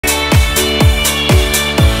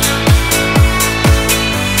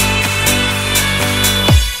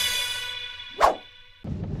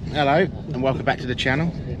Hello and welcome back to the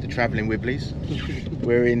channel, the Travelling Wibblies.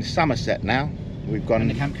 We're in Somerset now. We've gone.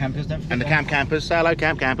 And the camp campers, don't forget. And the camp campers. Say hello,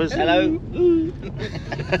 camp campers. Hello.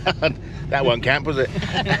 That wasn't camp, was it?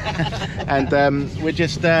 And we're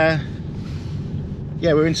just, yeah,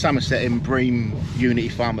 we're in Somerset in Bream Unity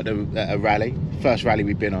Farm at a rally. First rally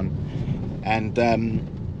we've been on. And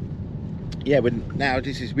yeah, we've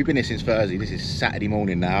been here since Thursday. This is Saturday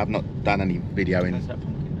morning now. I've not done any videoing. That's that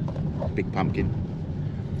pumpkin. Big pumpkin.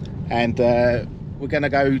 And we're going to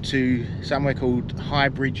go to somewhere called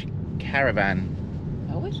Highbridge Caravan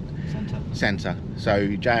Centre.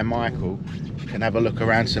 So Jay and Michael can have a look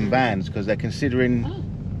around some vans because they're considering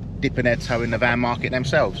dipping their toe in the van market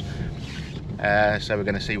themselves. So we're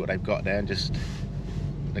going to see what they've got there and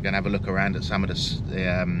they're going to have a look around at some of the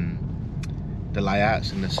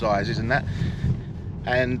layouts and the sizes and that.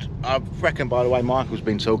 And I reckon, by the way Michael's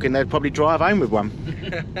been talking, they'd probably drive home with one.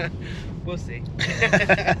 We'll see.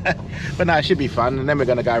 But no, it should be fun. And then we're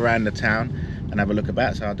going to go around the town and have a look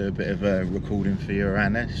about. So I'll do a bit of a recording for you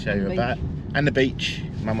around there, show you about. And the beach.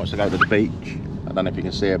 Mum wants to go to the beach. I don't know if you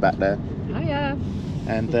can see her back there. Hiya.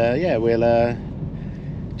 And yeah, we'll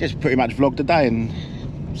just pretty much vlog the day and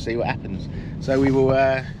see what happens. So we will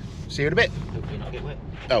see you in a bit. Hopefully not get wet.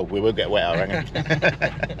 Oh, we will get wet, I reckon.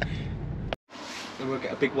 And we'll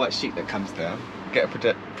get a big white sheet that comes down, get a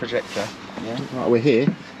projector. Yeah. Right, we're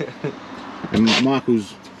here. And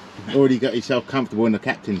Michael's already got himself comfortable in the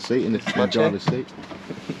captain's seat, in the driver's seat.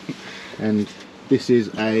 And this is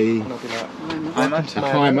a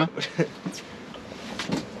Heimer.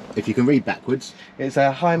 If you can read backwards. It's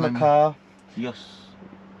a Heimer car.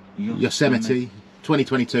 Yosemite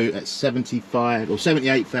 2022 at 75 or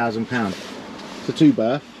 78,000 pounds. It's a two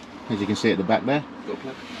berth, as you can see at the back there. Got a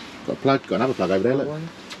plug. Got a plug, got another plug over there, look.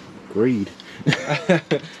 Greed.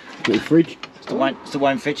 Little fridge. It's the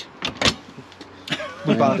wine fridge.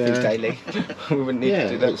 We bath these daily. We wouldn't need to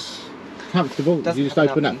do that. It's comfortable. You just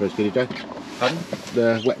open that for us, could you, Joe? Pardon?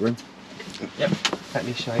 The wet room. Yep. Let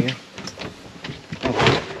me show you.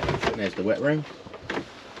 There's the wet room.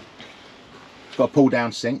 It's got a pull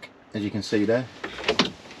down sink, as you can see there.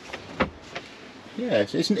 Yeah,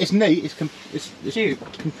 it's neat, it's cute,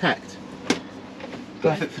 compact.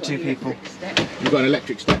 Perfect for two people. You've got an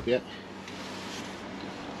electric step, yeah?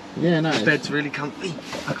 Yeah, no. The bed's really comfy.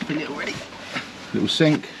 I can feel it already. Little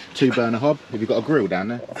sink, 2 burner hob. Have you got a grill down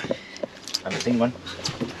there? I haven't seen one.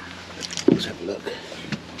 Let's have a look.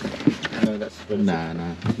 No,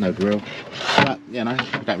 no grill. But, you know,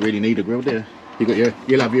 you don't really need a grill, do you?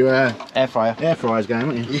 You'll have your air fryer. Air fryers going,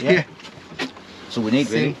 won't you? Yeah. That's all we need,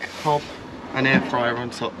 really. Sink, hob, and air fryer on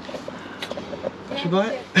top. Should we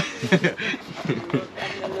buy it?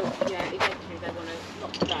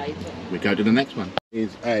 We go to the next one.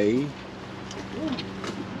 Is a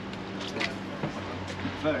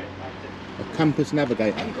compass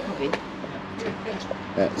navigator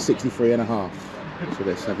at 63.5. So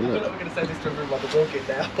let's have a look. We're going to say this to everyone while we're walking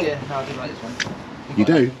now. Yeah, no, I do like this one. You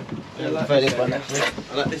do? I like this one, actually.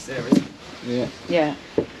 I like this area. Yeah. Yeah.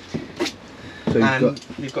 So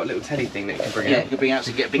you've got a little telly thing that you can bring out. Yeah, you can bring out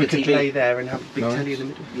so you get a bigger we can TV. play there and have a big telly in the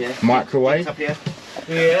middle. Yeah. Microwave. Up here.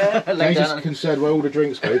 Yeah. I'm just concerned where all the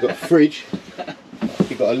drinks go. You've got a fridge.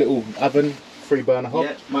 You've got a little oven, 3 burner hob.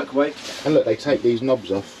 Yeah, microwave. And look, they take these knobs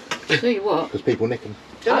off. Tell you what. Because people nick them.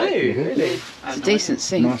 Do you? Really? It's a decent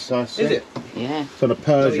sink. Nice size sink. Is it? Yeah. It's on a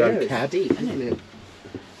Peugeot cab. It's deep, isn't it?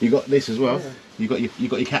 You got this as well. Yeah. You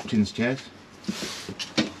got your captain's chairs.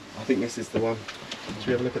 I think this is the one. Should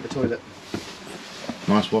we have a look at the toilet?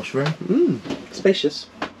 Nice washroom. Spacious.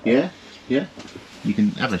 Yeah, yeah. You can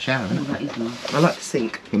have a shower. Oh, that is nice. I like the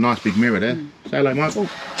sink. A nice big mirror there. Say hello, Michael.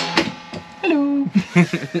 Hello.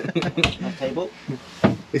 Nice table.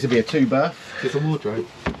 This would be a 2 berth. It's a wardrobe.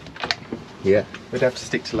 Yeah. We'd have to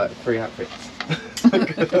stick to like 3 outfits.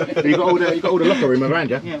 you got all the locker room around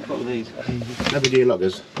you. Yeah, I've got all these. How big are your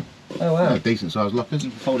lockers? Oh wow. Decent sized lockers.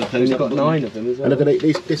 Fold the clothes We've up. got 9 of them as well. And look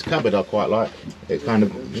at this cupboard I quite like. It's kind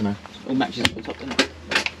of, you know. All matches at the top, doesn't it?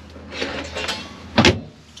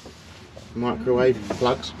 Microwave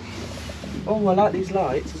plugs. Oh, I like these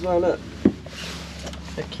lights as well, look.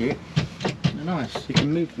 They're cute. They're nice. You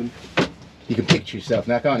can move them. You can picture yourself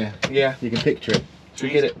now, can't you? Yeah. You can picture it. Should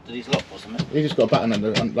we get it? Do these lock or something? You just got a button on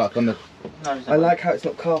the. No, I like how it's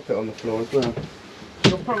not carpet on the floor as well.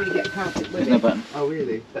 You'll probably get carpet with There's it. no button. Oh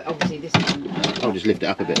really? But obviously this one. I'll just lift it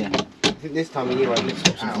up a bit. Yeah. I think this time of year I lift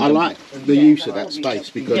it out. I like the use of that space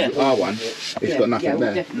because our one, it's got nothing well,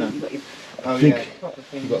 there. definitely got your Oh Big. yeah.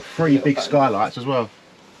 You've got 3 big skylights as well.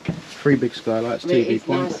 3 big skylights, I mean, TV it's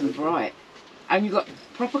point. nice and bright. And you got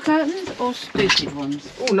proper curtains or stupid ones?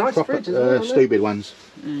 Oh, nice Proper, fridge as well. isn't it? stupid ones.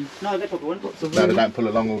 No, they're proper ones. Lots of No, they room. don't pull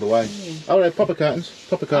along all the way. Oh, they're proper curtains.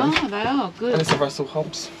 Proper curtains. Oh, they are good. And it's a Russell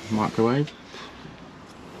Hobbs. Microwave.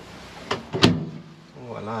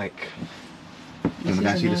 Oh, I like. You want to go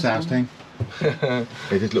is see a the nice sales one.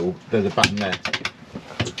 team? There's a button there.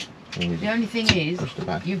 The only thing is, Push the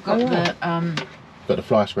button. you've got the Got the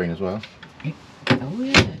fly screen as well. oh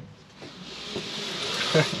yeah.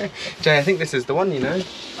 Jay, I think this is the one, you know.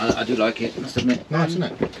 I do like it, must admit. Nice, isn't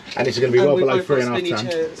it? And this is going to be well we've below both got 3.5 spinny ton.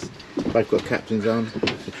 chairs. Both got captain's arms.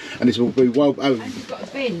 And this will be well. Oh, And you've got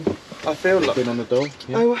a bin. I feel like. been on the door.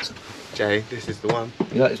 Yeah. Oh, Jay, this is the one.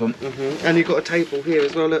 You like this one? And you've got a table here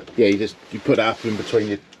as well. Look. Yeah, you put that up in between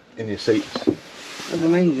your seats. That's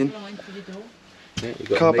amazing. Line for the door. Yeah, you've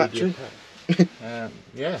got Car the media battery. pack.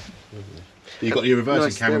 Yeah. You've got your reversing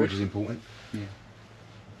Nice camera, there. which is important. Yeah.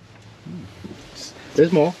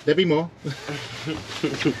 There's more. There'll be more.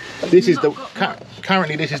 This is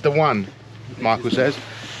currently this is the one, Michael says,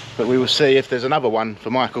 but we will see if there's another one for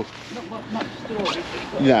Michael. Not got much storage.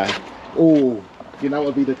 Yeah. Oh, you know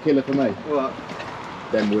what would be the killer for me? What?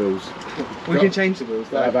 Them wheels. We can change the wheels.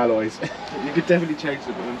 They have alloys. You could definitely change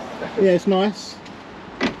the wheels. Yeah, it's nice.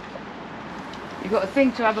 You've got a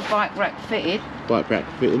thing to have a bike rack fitted, Bike rack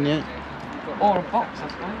fit in there. or a box, I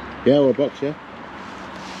suppose. Yeah, or a box, yeah.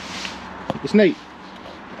 It's neat.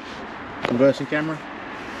 Conversing camera.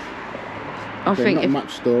 I Okay, think not if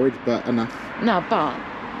much storage, but enough. no, but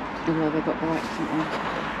although they've got bikes,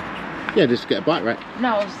 haven't Yeah, just get a bike rack. they?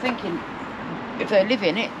 No, I was thinking if they live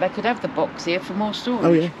in it, they could have the box here for more storage.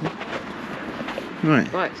 Oh yeah.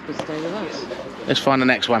 Right. Bikes could stay with us. Let's find the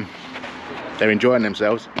next one. They're enjoying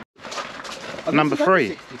themselves. Number 3.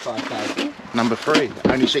 65,000. Number 3.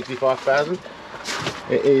 Only 65,000.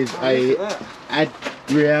 It is Look a at that.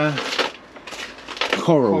 Adria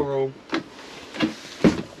Coral. Coral.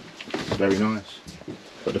 Very nice.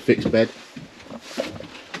 Got the fixed bed.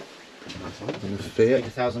 And the Fiat.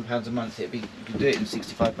 £1,000 a month. You could do it in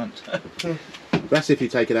 65 months. That's if you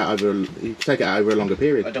take it out over. You take it out over a longer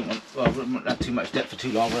period. I don't want. Well, I wouldn't want that too much debt for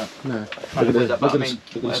too long. Will I? No. I Look at avoid the, that, look but at I mean,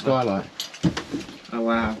 the whatever. skylight. Oh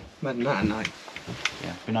wow. Imagine that at night.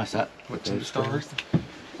 Yeah, be nice that. Watching the stars.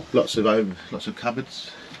 Lots of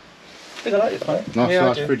cupboards. I think I like this one. Nice Yeah, I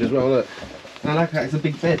size do. fridge as well. Look. I like that. It's a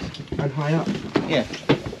big bed and high up. Yeah.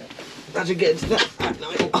 Imagine getting to that at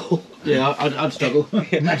night. Oh. Yeah, I'd struggle.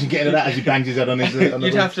 Imagine getting to that as he bangs his head on his. On the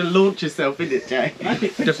You'd roof. have to launch yourself in it, Jay. I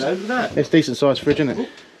think Just- so. Look at that. It's a decent sized fridge, isn't it?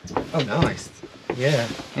 Oh, nice. Yeah,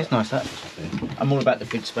 it's nice that. I'm all about the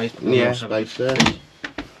fridge space. Yeah. Space there.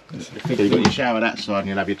 So you've got your shower that side and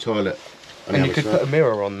you'll have your toilet on And the you other could put a side.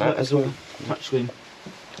 mirror on that as well. Touch screen.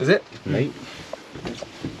 Is it? Neat.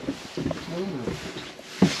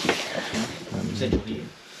 Central heating.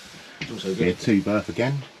 It's also Yeah, good. 2 berth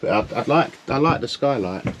again. But I like the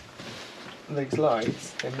skylight. These lights,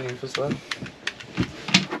 they're move as well.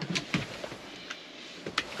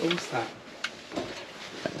 What's that?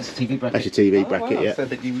 That's a TV bracket. That's your TV Oh, bracket, wow. yeah. So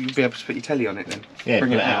that you'll be able to put your telly on it then. Yeah,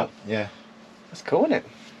 Bring pull it out. Yeah. That's cool, isn't it?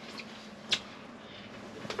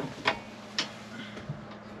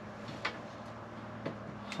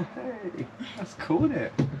 Hey, that's cool, isn't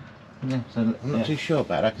it? Yeah, so, I'm not yeah. too sure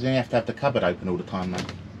about that because then you have to have the cupboard open all the time now.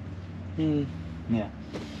 Hmm. Yeah.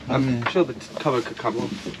 I'm sure the cover could come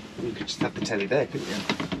off. You could just have the telly there, couldn't you?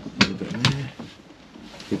 A little bit there.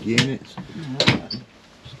 Big units.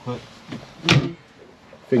 It's quite-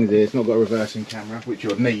 Things here, it's not got a reversing camera, which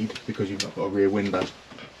you'll need because you've not got a rear window.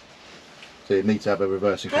 So you need to have a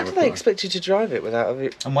reversing How camera. do they put on. expect you to drive it without a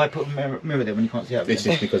And why put a mirror there when you can't see out? This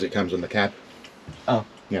is because it comes on the cab. Oh.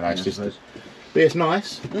 You know, it's Yeah, I just. suppose. But it's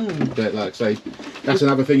nice. But like I say, that's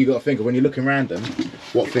another thing you've got to think of when you're looking around them.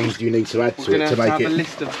 What things do you need to add We're to going it to to have make a it?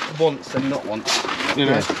 list of wants and not wants. You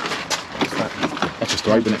know? Yeah. That's just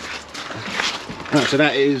to open it. Right, so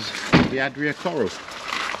that is the Adria Coral.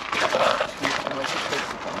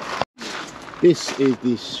 This is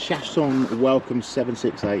the Chasson Welcome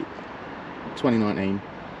 768 2019.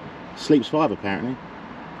 Sleeps 5 apparently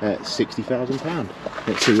at £60,000.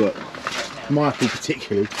 Let's see what Michael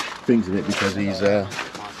particularly thinks of it because he's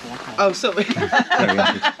Oh, sorry. very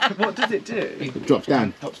happy. What does it do? It drops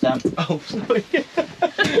down. Tops down. Oh, sorry.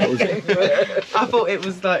 I thought it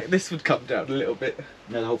was like this would come down a little bit.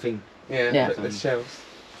 No, the whole thing. Yeah, Yeah. but the shelves.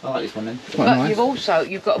 I like this one then. Quite But nice.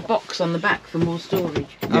 you've got a box on the back for more storage.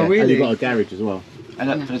 Yeah, Oh, And really? you've got a garage as well. And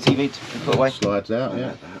look for the TV to put away. Slides out,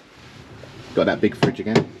 yeah. Got that big fridge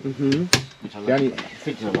again. Mm-hmm. Which I The only like.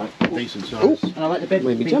 Fridge I like. decent size. And I like the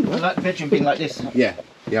bedroom. Maybe being, jump. I like the bedroom being like this. Yeah,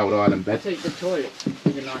 the old island I bed. think the toilet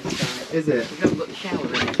is a nice size. Is it? You haven't got the shower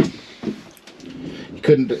in it.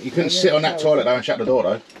 You couldn't sit on that toilet though and shut the door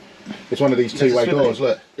though. It's one of these two-way doors.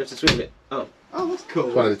 Look. You have to swivel it. Oh. Oh, that's cool.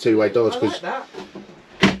 It's one of the two-way doors. I like that.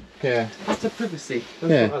 Yeah. That's a privacy.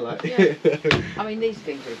 That's Yeah. what I like. Yeah. I mean, these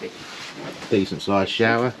things are a bit. Decent sized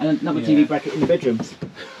shower. And another TV bracket in the bedroom.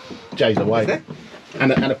 Jay's away.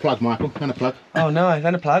 And a plug, Michael. And a plug. Oh, nice.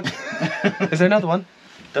 And a plug. Is there another one?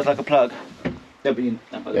 Does like a plug. There'll be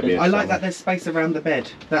that by the bed. I like that there's space around the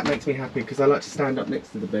bed. That makes me happy because I like to stand up next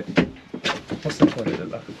to the bed. What's the toilet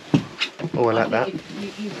look like? Oh, I like that.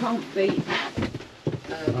 You can't beat.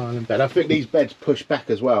 Island bed. I think these beds push back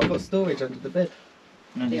as well. I've got storage under the bed.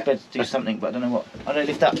 No, these beds do something, but I don't know what. Oh, they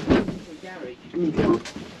lift up.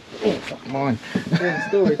 Oh, fuck mine. Yeah,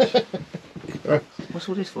 storage. What's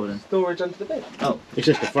all this for then? Storage under the bed. Oh. It's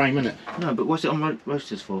just a frame, isn't it? No, but what's it on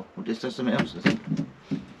roasters for? Well, this does something else, does it?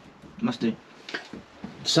 Must do.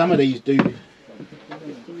 Some of these do.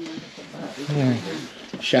 Yeah.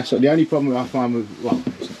 Chassis. The only problem I find with, well,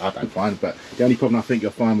 I don't find, but the only problem I think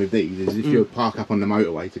you'll find with these is if you park up on the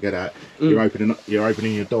motorway to get out, you're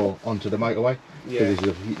opening your door onto the motorway because this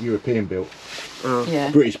is a European built.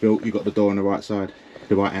 British built. You've got the door on the right side,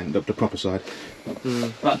 the right hand, the proper side.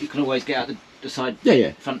 But you can always get out the side.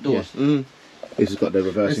 Front doors. Yeah. This has got the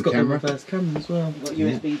reversing camera. It's got the reverse camera as well. You've got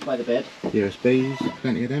USBs by the bed. USBs,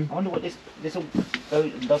 plenty of them. I wonder what this all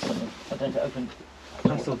goes and does something. I don't know if it opens.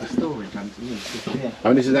 That's all the storage underneath. Yeah. Oh,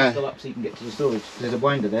 and this is Go up so you can get to the storage. There's a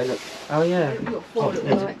winder there. Look. Oh yeah. You've got four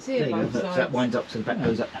little lights There here, you go. both So sides. that winds up so the back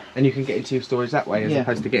goes up. And you can get into your storage that way as Yeah.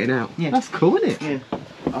 opposed to getting out. Yeah. That's cool, isn't it? Yeah.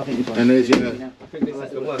 I think And there's your. I think this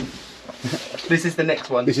is the one. This is the next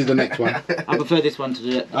one. This is the next one. I prefer this one to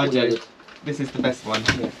the. I do. This is the best one.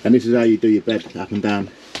 Yeah. And this is how you do your bed, up and down.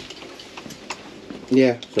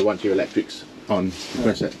 Yeah. So once your electric's on, you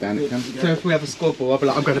press that down, it comes. So if we have a squabble, I'll be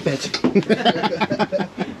like, I'm going to bed.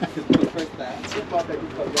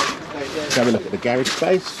 Let's have a look at the garage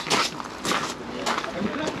space.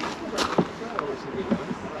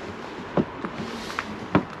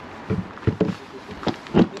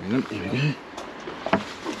 Here we go.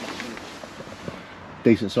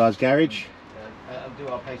 Decent sized garage. I'll do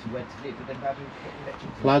our place where to live, but then how do we get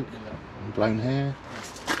electric? Plug, blown hair,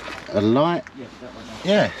 a light. Yes, that one.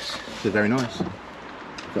 Yes, they're very nice.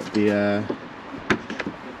 Got the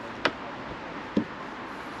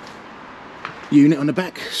unit on the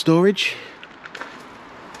back, storage.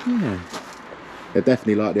 Yeah, I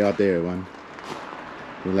definitely like the Ardea one.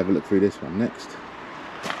 We'll have a look through this one next.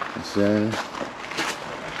 Let's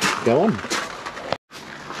go on.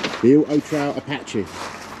 The Auto Apache.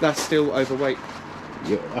 That's still overweight.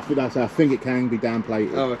 Yeah, I think it can be down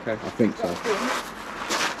plated. Oh, okay. I think so.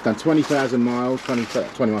 It's done 20,000 miles,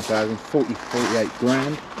 21,000, 48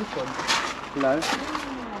 grand. Which one? Low.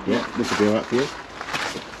 Yeah, this will be alright for you.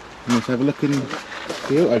 And let's have a look in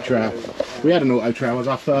the Auto Trail. We had an Auto Trail, it was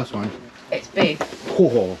our first one. It's big.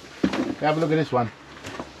 Oh, have a look at this one.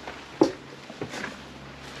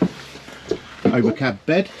 Overcab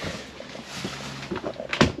bed.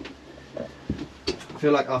 I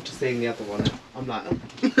feel like after seeing the other one, I'm like,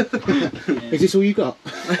 Is this all you got?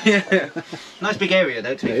 yeah. Nice big area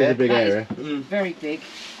though, to be It fair. is a big That is area. Very big.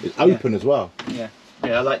 It's open as well. Yeah.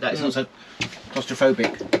 Yeah, I like that. It's not so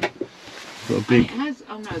claustrophobic. Got a It big, has.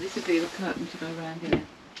 Oh no, this would be the curtain to go around here.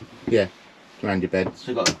 yeah, around your bed.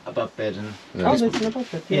 So we've got above bed and. Oh, there's an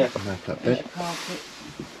above bed. Yeah. Overcab And bed. a carpet.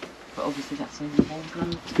 But obviously that's in the whole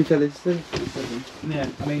room. You can tell it's Yeah.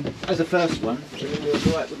 I mean, as a first one, it was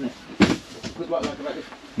alright, wouldn't it? What do I like about this?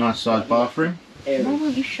 Nice sized bathroom. Why Area.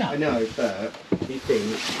 won't you shut? I know, but you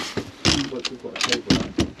think once we've got a table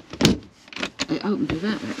like, It opens with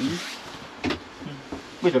that, don't you?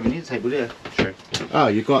 We don't really need a table, yeah. True. Oh,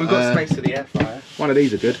 you've got, we've got space for the air fryer. one of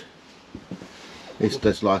these are good. It's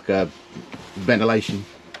just like ventilation.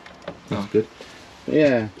 That's good. But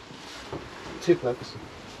yeah, 2 plugs.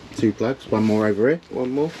 2 plugs, one more over here.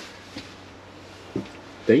 One more.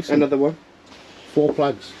 Decent. Another one. 4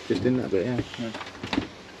 plugs just in that bit, yeah.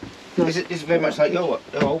 This is very much like your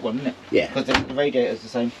old one, isn't it? Yeah. Because the radiator's the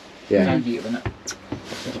same. Yeah. Same heater, isn't it?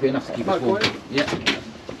 It'll be enough to keep us warm. Microwave? Yeah.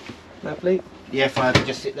 Lovely. The air fryer can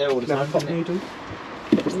just sit there all the Now time. pot Couldn't it? noodle.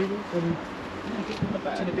 Noodle and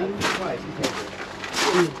tin of beans. Why is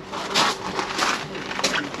it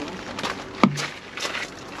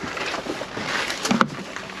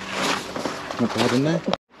Not bad in there.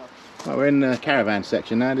 Right, we're in the caravan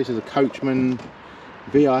section now. This is a Coachman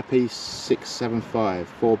VIP 675,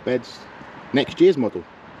 4 beds. Next year's model.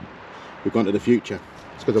 We've gone to the future.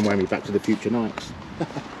 It's because I'm wearing me Back to the Future nights.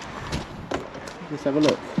 Let's have a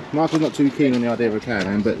look. Michael's not too keen on the idea of a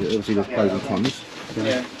caravan, but obviously there's pros and cons. So,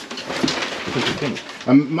 Yeah. what do you think?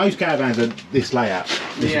 Most caravans are this layout.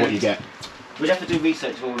 This is what you get. We'd have to do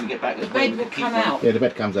research when we get back. The bed will come out. Yeah, the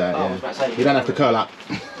bed comes out. Oh, I was about to say, You don't have to curl up.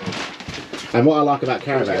 And what I like about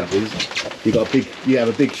caravans is you have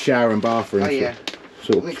a big shower and bathroom. Oh yeah.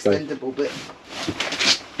 Sort An of space. extendable bit.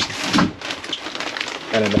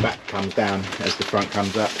 And then the back comes down as the front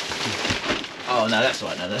comes up. Oh no, that's all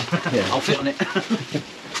right. No, Yeah. I'll fit on it.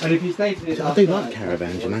 And if you stay to this, I do like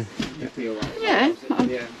caravans, you know. you'd be alright. Yeah.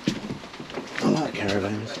 Yeah. I like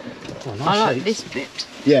caravans. Oh, nice I like seats. this bit.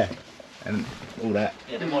 Yeah, and all that.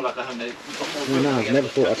 Yeah, they're more like a home. We've got more Well, room no, to I've get never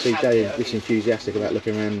the thought I'd see tab Jay there. this enthusiastic about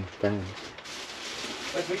looking around vans.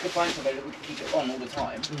 If we could find somebody that we could keep it on all the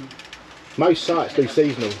time. Most sites do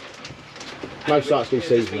seasonal. Most sites do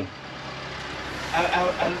seasonal.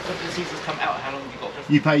 When the seasons come out, how long have you got?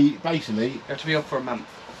 You pay basically. You have to be off for a month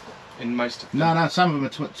in most of them. No, some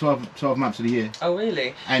of them are 12 months of the year. Oh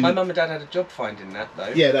really? And- My mum and dad had a job finding that though.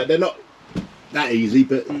 Yeah, they're not that easy,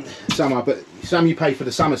 but some are. But some you pay for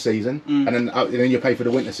the summer season, and then you pay for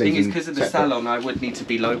the winter The thing season. is, because of the separate. salon, I would need to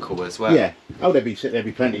be local as well. Yeah. Oh, there'd be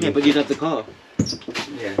plenty. Yeah, but you'd have the car.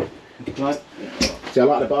 Yeah. Right. See, I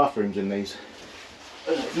like the bathrooms in these.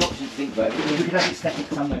 It's an option to think about. We could have it static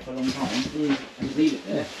somewhere for a long time and leave it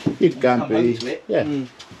there. You can go and Come home be. to it. Yeah.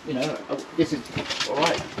 You know, this is all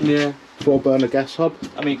right. Yeah. 4-burner gas hob.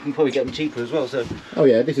 I mean, you can probably get them cheaper as well. So Oh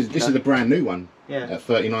yeah, this is a brand new one. yeah. At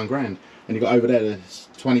 39 grand, and you got over there there's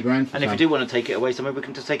 20 grand. For And if some. you do want to take it away somewhere, we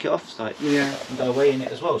can just take it off site Yeah. and go away in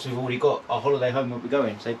it as well. So we've already got our holiday home where we're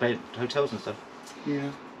going. So pay hotels and stuff. Yeah.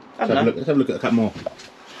 I Let's don't have, know. let's have a look at a couple more.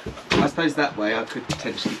 I suppose that way I could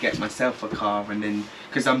potentially get myself a car and then,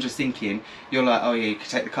 because I'm just thinking, you're like, oh yeah, you could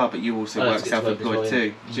take the car, but you also Oh, work it's good to work as self-employed well, yeah.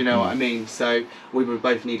 too. Do you know what I mean? So we would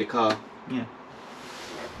both need a car. Yeah.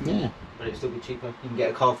 Yeah. But it'd still be cheaper. You can get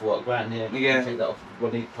a car for what, £1,000 here. Yeah. You can take that off. Well,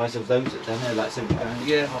 the price of those down there, like £70.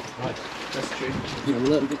 Yeah. Half the price. That's true. Have a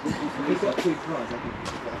look. We've got 2 cars, I think.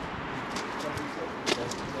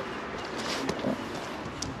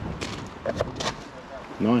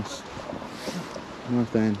 Nice. Nice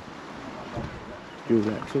Dan.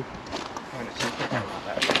 Dual axle.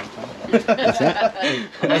 What's that?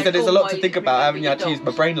 I said there's a lot to think about. I haven't had to use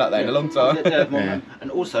my brain like that in a long time. Yeah.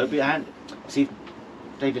 And also, see,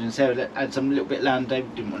 David and Sarah had some little bit of land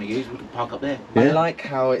David didn't want to use. We could park up there. I Yeah. like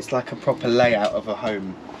how it's like a proper layout of a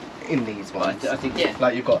home in these But ones. I think. Yeah.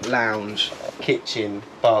 Like you've got lounge, kitchen,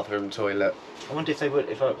 bathroom, toilet. I wonder if they would.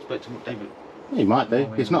 If I spoke to David He might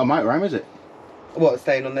do. It's not a motorhome, is it? What,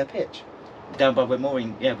 staying on their pitch? down by where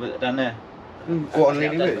Maureen, yeah, but down there. What, on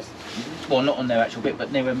Yeah, Lily that's- Roos? Well, not on their actual bit,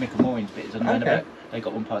 but near where Mick and Maureen's bit is on Okay. there. They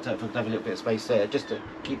got one parked out for to have a little bit of space there, just to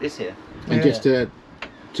keep this here. And Yeah. just to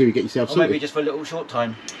you get yourself Or sorted. maybe just for a little short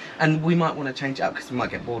time. And we might want to change it up because we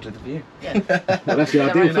might get bored of the view. Yeah. Well, that's the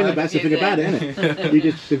ideal thing. That's the thing about it, isn't it? You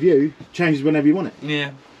just the view changes whenever you want it.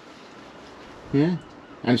 Yeah. Yeah.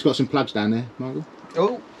 And it's got some plugs down there, Michael.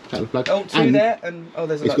 Oh, Couple of plugs. oh, two and there, and oh,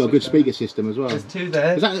 there's a It's lot got a of good switch speaker system as well. there. There's 2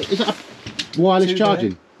 there. Is that a wireless Two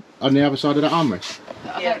charging on the other side of that armrest?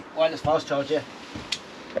 Yeah, wireless fast charge, yeah.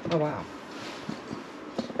 Oh wow.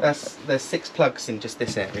 There's 6 plugs in just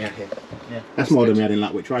this area here. That's more than we had in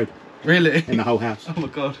Luckwich Road Really? in the whole house. Oh my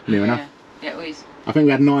god. Near enough. Yeah, it was. I think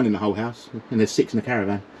we had 9 in the whole house, and there's 6 in the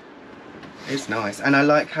caravan. It's nice, and I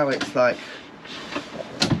like how it's like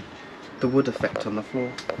the wood effect on the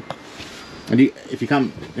floor. And if you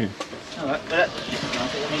come, yeah. Alright, but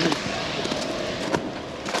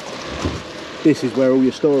This is where all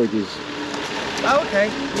your storage is. Oh, okay.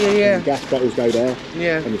 The Yeah, gas bottles go there,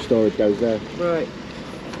 yeah. and the storage goes there. Right.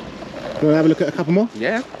 Want to have a look at a couple more?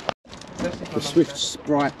 Yeah. The Swift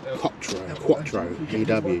Sprite Quattro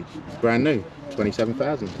EW, brand new,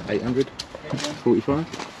 27,845.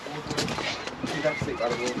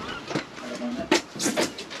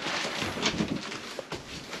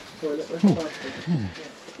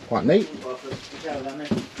 Quite neat.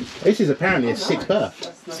 This is apparently a 6 berth.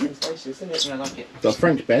 That's nice and spacious, isn't it? yeah, I like it. Got a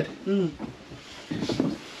French bed. Mm.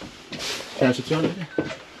 Chance of 200.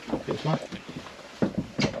 It's like.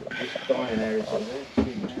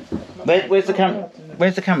 Where's the camera?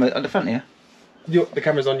 Where's the camera? At the front here? The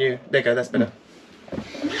camera's on you. There you go, that's better.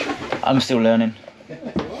 I'm still learning.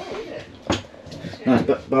 Nice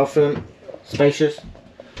bathroom, spacious.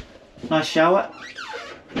 Nice shower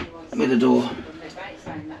with a door.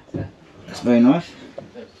 That's very nice.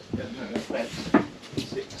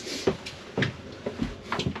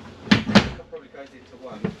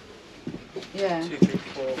 Yeah.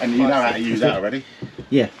 And you know how to use that already?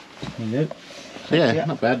 Yeah. There you go. Yeah,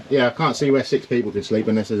 not bad. Yeah, I can't see where 6 people can sleep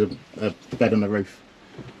unless there's a bed on the roof.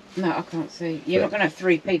 No, I can't see. You're not going to have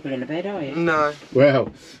 3 people in a bed, are you? No.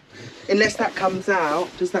 Well, Unless that comes out.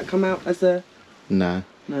 Does that come out as a... no,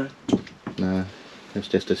 No. no. It's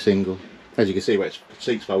just a single. As you can see where its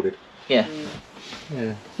seat's folded. Yeah.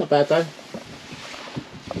 Yeah, not bad though.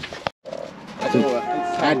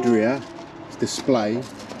 Adria display.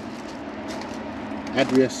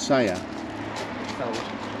 Adria Saya. Sold.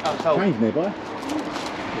 Oh, sold. Change nearby.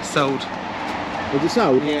 It's sold. Was it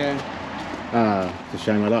sold? Yeah. Ah, it's a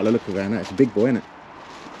shame. I like the look of that. It's a big boy, isn't it?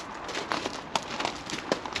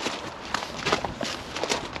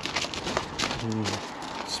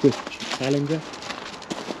 Swift Challenger.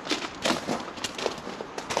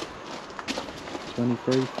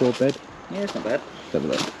 23, 4 bed. Yeah, it's not bad. Let's have a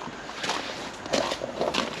look.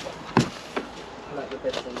 I like the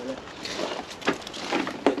beds on the left.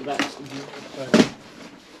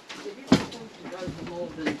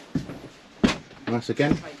 Nice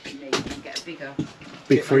again. Get a bigger.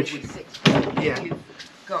 Big fridge. Yeah. You've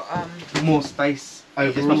got More space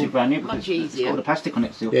It's overall. mostly brand new. Much because It's easier. got the plastic on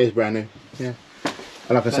it still. Yeah, it's brand new. Yeah.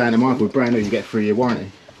 And like I was saying to Michael, brand new, you get a 3-year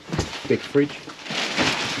warranty. Big fridge.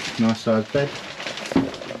 Nice sized bed.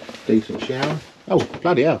 Decent shower. Oh,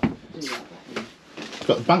 bloody hell. It's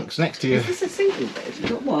got bunks next to you. Is this a single bed? you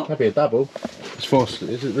got what? That'd be a double.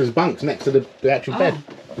 There's bunks next to the actual bed.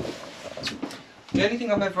 The only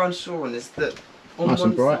thing I'm ever unsure on is that on Nice and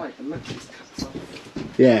one bright. side the mattress cuts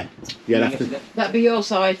off. Yeah. Yeah, that's That'd be your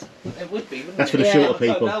side. It would be, wouldn't That's it? for the Yeah. shorter I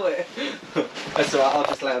don't people. know it. That's alright, I'll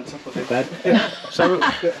just lay on top of it. Bed. So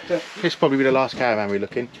this will probably be the last caravan we're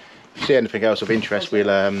looking. If you see anything else of interest, we'll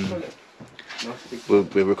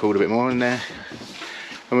record a bit more and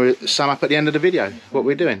we'll sum up at the end of the video what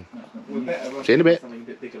we're doing. We're better See you in a bit. something a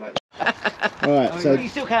bit bigger like Alright, so You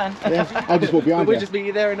still can. yeah, I'll just walk behind We'll you. just meet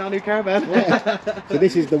you there in our new caravan. So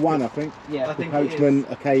this is the one, I think. Yeah. I The think it Coachman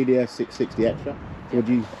is. Acadia 660 Extra. Would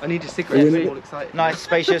you? I need a cigarette, Yeah. I'm all excited. Nice,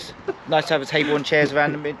 spacious. Nice to have a table and chairs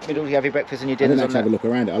around the middle. You have your breakfast and your I didn't dinners on actually have a there. look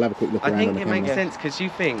around it. I'll have a quick look I around think on the it makes camera. sense because you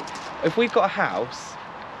think if we've got a house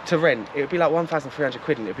to rent, it would be like 1,300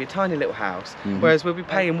 quid and it would be a tiny little house. Whereas we'll be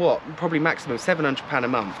paying what? Probably maximum £700 a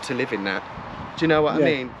month to live in that. Do you know what Yeah. I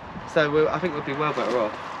mean? So I think we'll be well better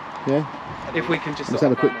off Yeah. if we can just Let's sort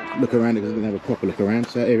have a of quick find out. look around it because I didn't have a proper look around.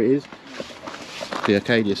 So here it is. The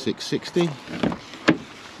Acadia 660.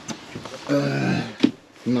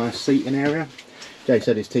 Nice seating area. Jay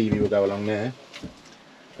said his TV will go along there.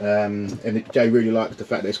 Jay really likes the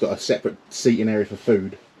fact that it's got a separate seating area for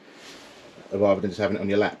food rather than just having it on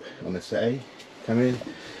your lap on the settee. Come in.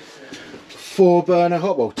 4 burner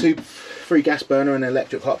hot, well 3 gas burner and an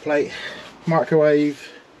electric hot plate. Microwave.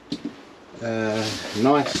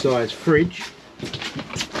 Nice size fridge.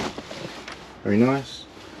 Very nice.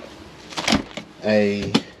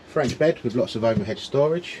 A French bed with lots of overhead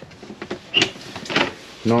storage.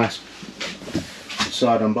 Nice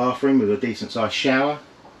side-on bathroom with a decent sized shower.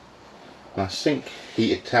 Nice sink,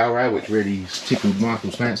 heated towel rail which really tickled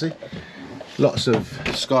Michael's fancy. Lots of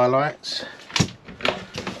skylights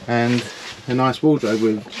and a nice wardrobe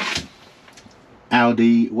with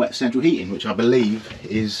Audi wet central heating, which I believe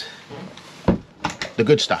is the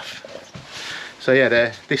good stuff. So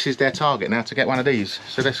yeah, this is their target now, to get one of these.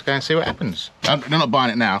 So let's go and see what happens. They're not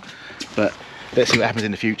buying it now, but let's see what happens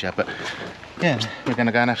in the future. But yeah, we're going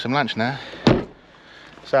to go and have some lunch now.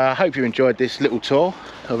 So I hope you enjoyed this little tour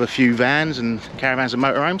of a few vans and caravans and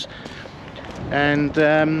motorhomes. And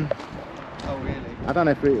Oh really? I don't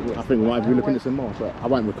know if I think we might be looking at some more, but I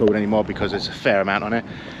won't record any more because there's a fair amount on it.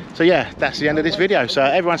 So yeah, that's the end of this video. So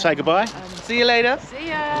everyone say goodbye. See you later. See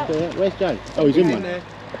ya. Where's Joe? Oh, he's in one. there.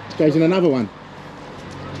 Joe's in another one.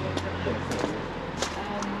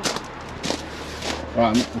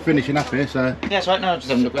 Right, I'm finishing up here, so Yeah, that's right. No, just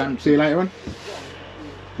having a look around. see you later on.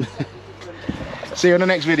 See you on the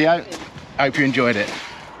next video. Hope you enjoyed it.